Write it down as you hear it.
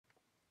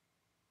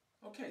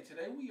Okay,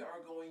 today we are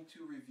going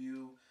to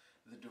review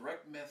the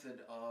direct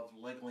method of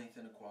leg length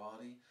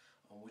inequality,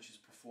 which is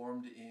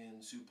performed in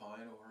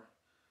supine or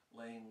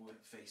laying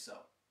face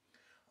up.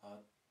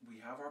 We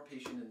have our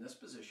patient in this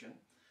position,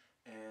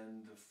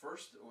 and the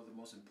first or the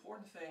most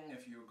important thing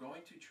if you're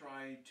going to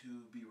try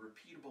to be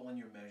repeatable in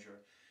your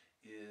measure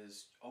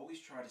is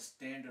always try to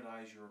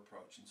standardize your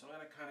approach. And so I'm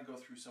going to kind of go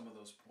through some of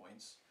those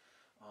points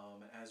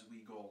as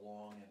we go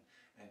along,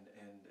 and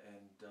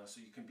so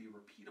you can be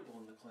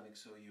repeatable in the clinic,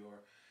 so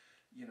you're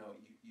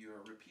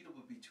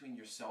repeatable between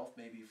yourself,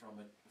 maybe from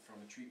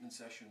a treatment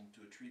session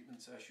to a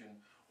treatment session,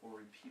 or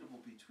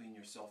repeatable between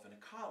yourself and a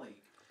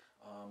colleague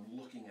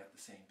looking at the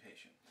same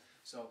patient.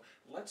 So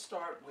let's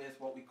start with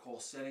what we call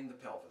setting the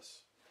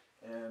pelvis.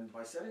 And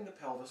by setting the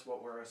pelvis,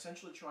 what we're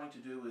essentially trying to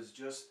do is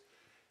just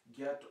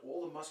get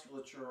all the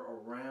musculature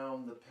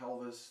around the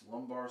pelvis,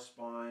 lumbar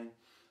spine,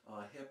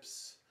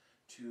 hips,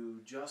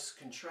 to just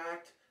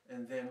contract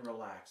and then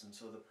relax. And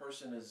so the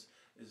person is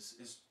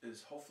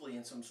hopefully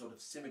in some sort of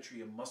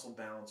symmetry of muscle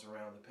balance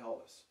around the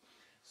pelvis.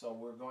 So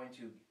we're going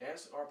to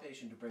ask our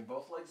patient to bring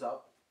both legs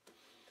up,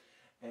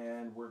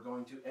 and we're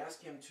going to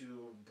ask him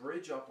to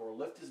bridge up or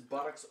lift his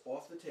buttocks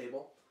off the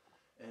table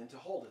and to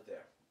hold it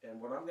there.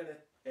 And what I'm going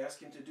to ask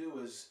him to do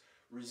is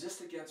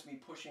resist against me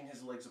pushing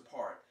his legs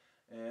apart.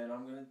 And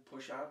I'm going to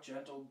push out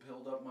gentle,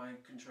 build up my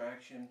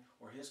contraction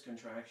or his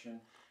contraction,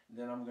 and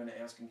then I'm going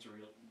to ask him to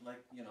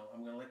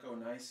I'm going to let go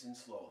nice and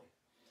slowly.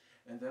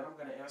 And then I'm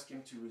going to ask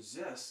him to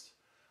resist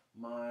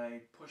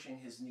my pushing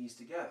his knees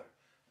together.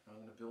 I'm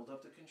going to build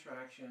up the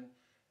contraction,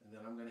 and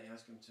then I'm going to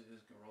ask him to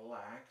just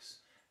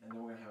relax, and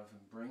then we're going to have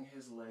him bring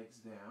his legs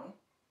down,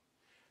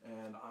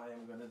 and I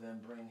am going to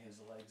then bring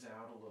his legs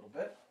out a little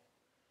bit.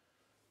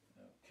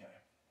 Okay.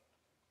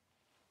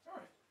 All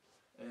right.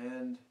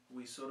 And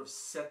we sort of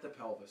set the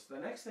pelvis. The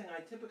next thing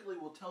I typically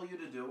will tell you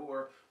to do,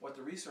 or what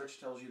the research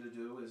tells you to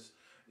do, is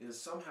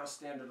somehow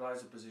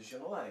standardize the position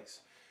of the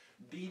legs.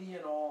 BD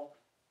and all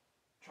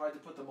tried to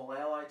put the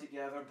Millea I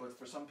together, but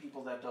for some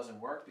people that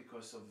doesn't work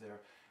because of their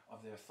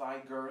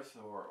thigh girth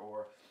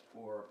or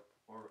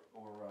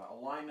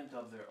alignment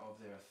of their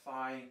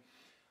thigh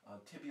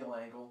tibial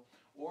angle.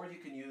 Or you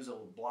can use a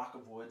block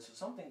of wood, so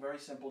something very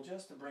simple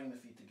just to bring the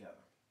feet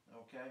together,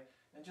 okay?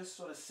 And just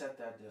sort of set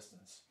that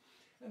distance.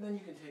 And then you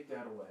can take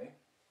that away.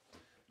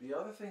 The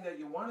other thing that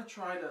you want to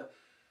try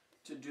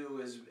to do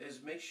is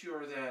make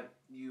sure that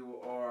you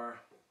are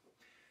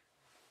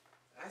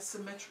as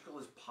symmetrical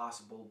as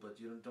possible, but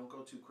you don't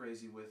go too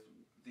crazy with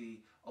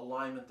the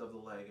alignment of the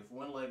leg. If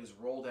one leg is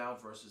rolled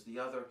out versus the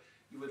other,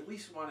 you at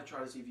least want to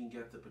try to see if you can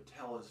get the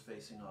patellas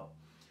facing up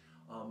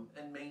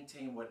and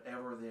maintain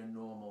whatever their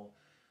normal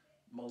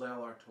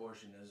malleolar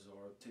torsion is,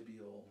 or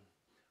tibial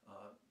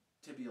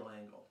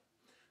angle.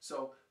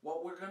 So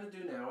what we're going to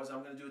do now is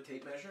I'm going to do a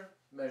tape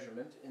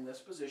measurement in this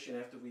position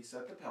after we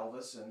set the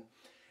pelvis,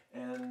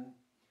 and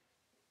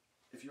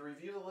if you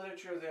review the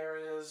literature, there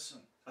is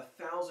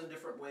 1,000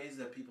 different ways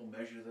that people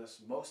measure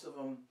this. Most of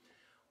them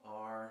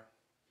are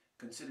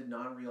considered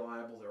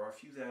non-reliable. There are a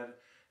few that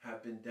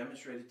have been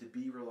demonstrated to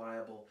be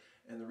reliable,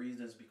 and the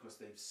reason is because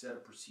they've set a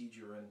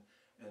procedure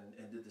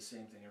and did the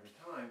same thing every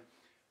time.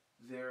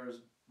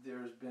 There's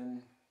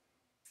been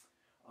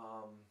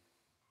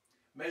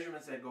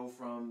measurements that go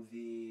from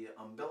the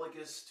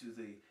umbilicus to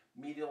the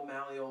medial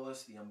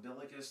malleolus, the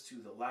umbilicus to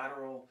the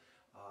lateral,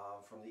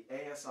 from the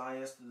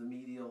ASIS to the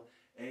medial,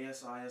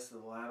 ASIS to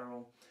the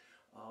lateral.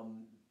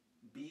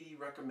 BD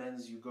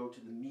recommends you go to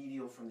the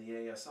medial from the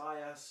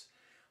ASIS,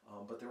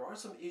 but there are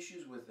some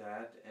issues with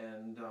that,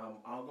 and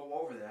I'll go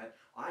over that.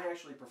 I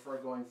actually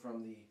prefer going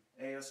from the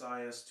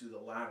ASIS to the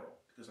lateral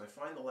because I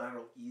find the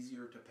lateral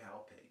easier to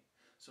palpate.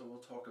 So we'll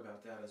talk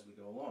about that as we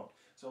go along.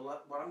 So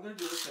what I'm going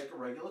to do is take a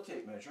regular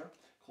tape measure,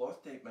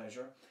 cloth tape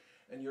measure,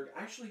 and you're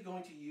actually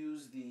going to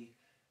use the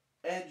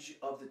edge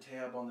of the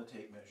tab on the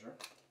tape measure.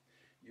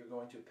 You're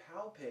going to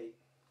palpate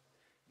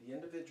the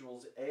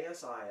individual's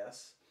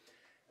ASIS,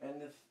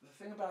 and the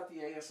thing about the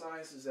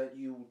ASIS is that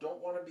you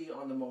don't want to be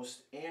on the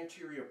most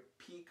anterior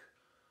peak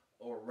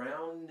or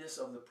roundness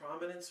of the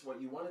prominence.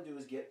 What you want to do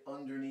is get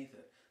underneath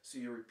it, so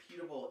you're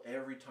repeatable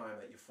every time,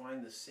 that you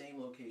find the same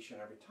location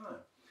every time.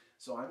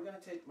 So I'm going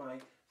to take my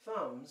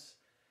thumbs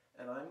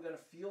and I'm going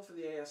to feel for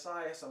the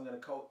ASIS. I'm going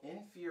to go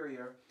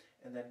inferior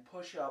and then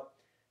push up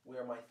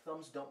where my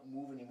thumbs don't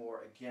move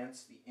anymore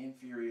against the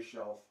inferior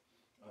shelf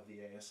of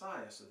the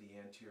ASIS, or the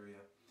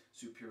anterior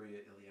superior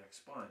iliac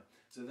spine.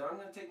 So then I'm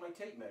going to take my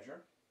tape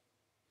measure,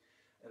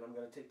 and I'm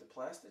going to take the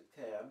plastic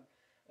tab,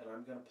 and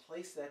I'm going to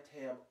place that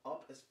tab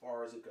up as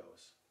far as it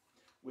goes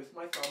with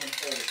my thumb and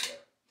hold it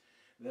there.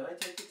 Then I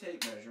take the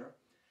tape measure,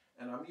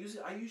 and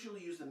I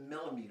usually use the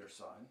millimeter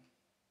side,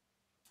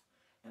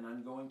 and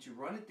I'm going to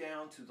run it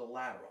down to the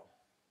lateral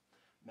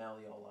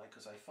malleoli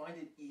because I find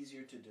it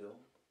easier to do.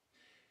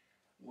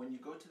 When you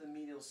go to the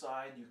medial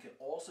side, you can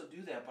also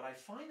do that, but I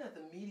find that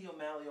the medial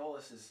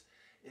malleolus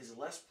is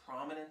less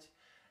prominent,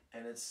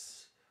 and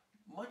it's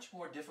much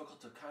more difficult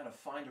to kind of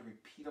find a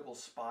repeatable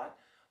spot.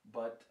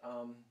 But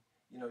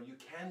you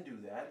can do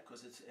that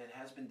because it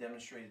has been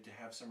demonstrated to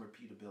have some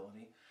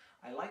repeatability.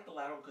 I like the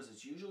lateral because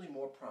it's usually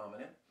more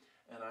prominent,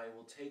 and I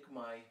will take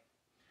my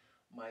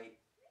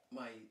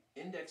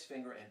index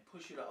finger and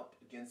push it up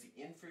against the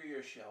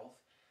inferior shelf,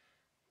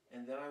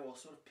 and then I will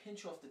sort of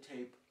pinch off the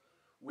tape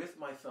with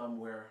my thumb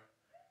where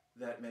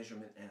that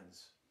measurement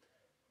ends.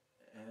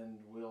 And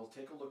we'll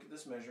take a look at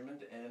this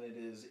measurement, and it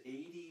is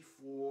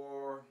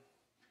 84,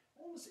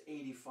 almost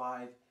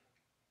 85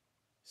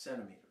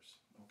 centimeters.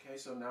 Okay,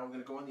 so now I'm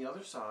going to go on the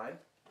other side.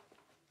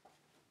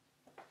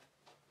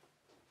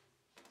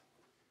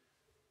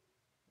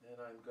 And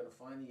I'm going to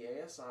find the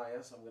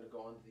ASIS. I'm going to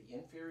go onto the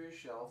inferior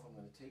shelf. I'm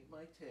going to take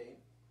my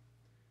tape,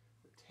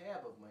 the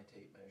tab of my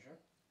tape measure,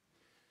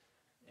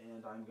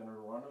 and I'm going to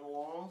run it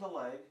along the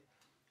leg,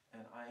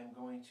 and I am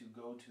going to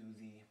go to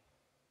the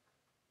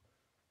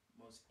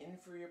most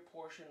inferior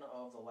portion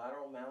of the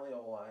lateral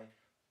malleoli,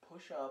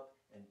 push up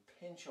and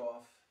pinch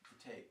off the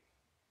tape.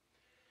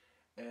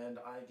 And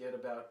I get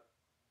about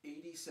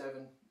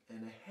 87.5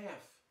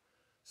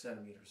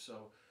 centimeters.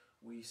 So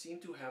we seem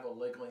to have a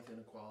leg length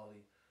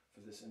inequality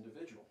for this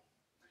individual.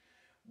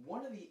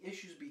 One of the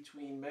issues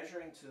between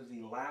measuring to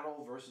the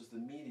lateral versus the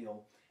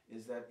medial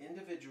is that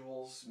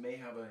individuals may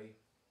have a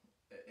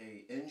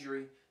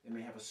injury, they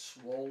may have a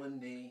swollen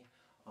knee,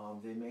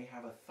 they may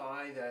have a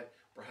thigh that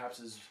perhaps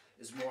is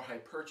more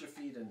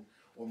hypertrophied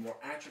or more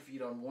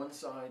atrophied on one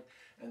side,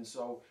 and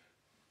so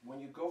when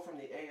you go from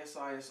the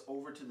ASIS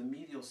over to the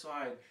medial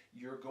side,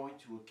 you're going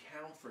to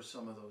account for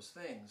some of those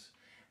things.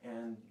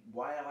 And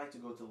why I like to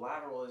go to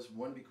lateral is,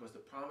 one, because the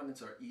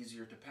prominents are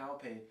easier to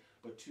palpate,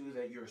 but two,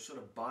 that you're sort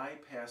of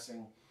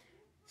bypassing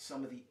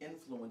some of the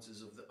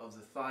influences of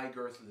the thigh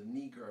girth or the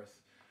knee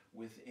girth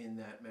within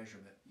that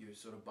measurement. You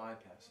sort of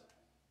bypass it.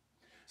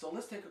 So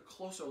let's take a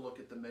closer look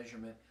at the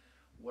measurement,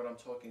 what I'm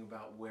talking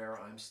about, where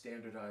I'm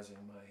standardizing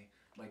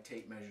my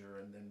tape measure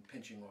and then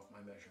pinching off my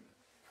measurement.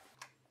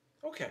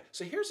 Okay,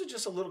 so here's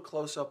just a little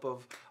close-up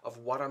of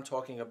what I'm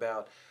talking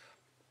about,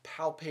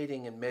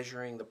 palpating and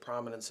measuring the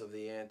prominence of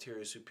the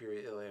anterior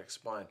superior iliac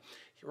spine.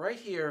 Right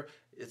here,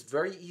 it's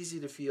very easy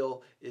to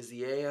feel is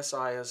the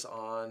ASIS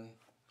on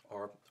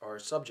our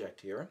subject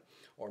here,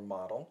 or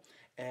model.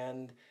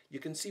 And you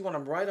can see when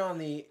I'm right on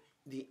the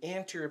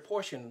anterior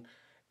portion,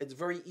 it's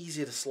very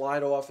easy to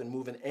slide off and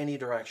move in any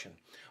direction.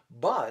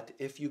 But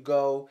if you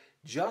go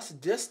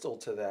just distal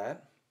to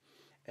that,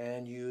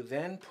 and you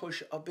then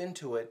push up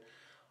into it,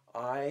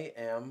 I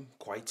am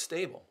quite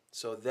stable.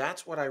 So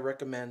that's what I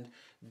recommend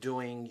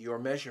doing your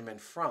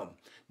measurement from,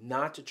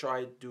 not to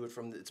try to do it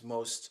from its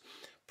most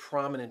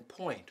prominent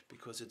point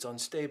because it's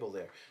unstable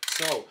there.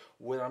 So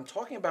what I'm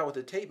talking about with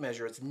the tape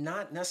measure, it's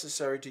not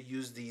necessary to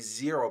use the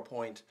 0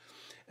 point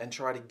and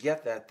try to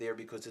get that there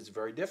because it's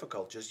very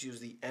difficult. Just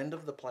use the end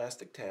of the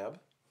plastic tab,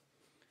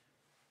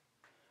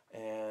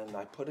 and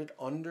I put it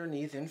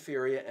underneath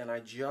inferior, and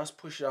I just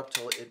push it up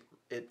till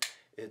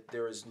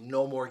there is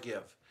no more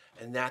give.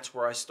 And that's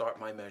where I start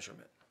my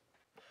measurement.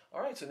 All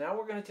right, so now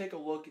we're going to take a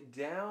look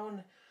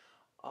down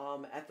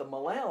at the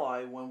Millea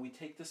I when we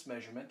take this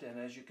measurement. And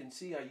as you can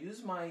see, I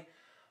use my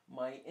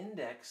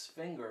index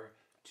finger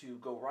to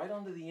go right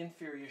under the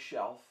inferior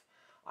shelf.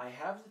 I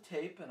have the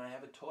tape, and I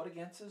have it taut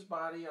against his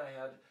body.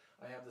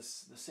 I have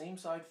the same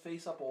side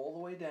face up all the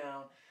way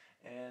down,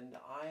 and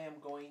I am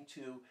going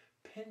to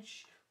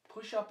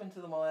push up into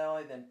the Millea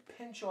I, then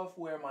pinch off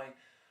where my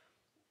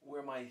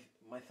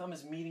thumb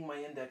is meeting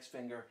my index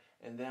finger,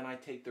 and then I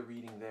take the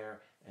reading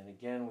there, and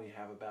again we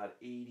have about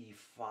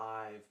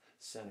 85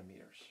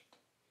 centimeters.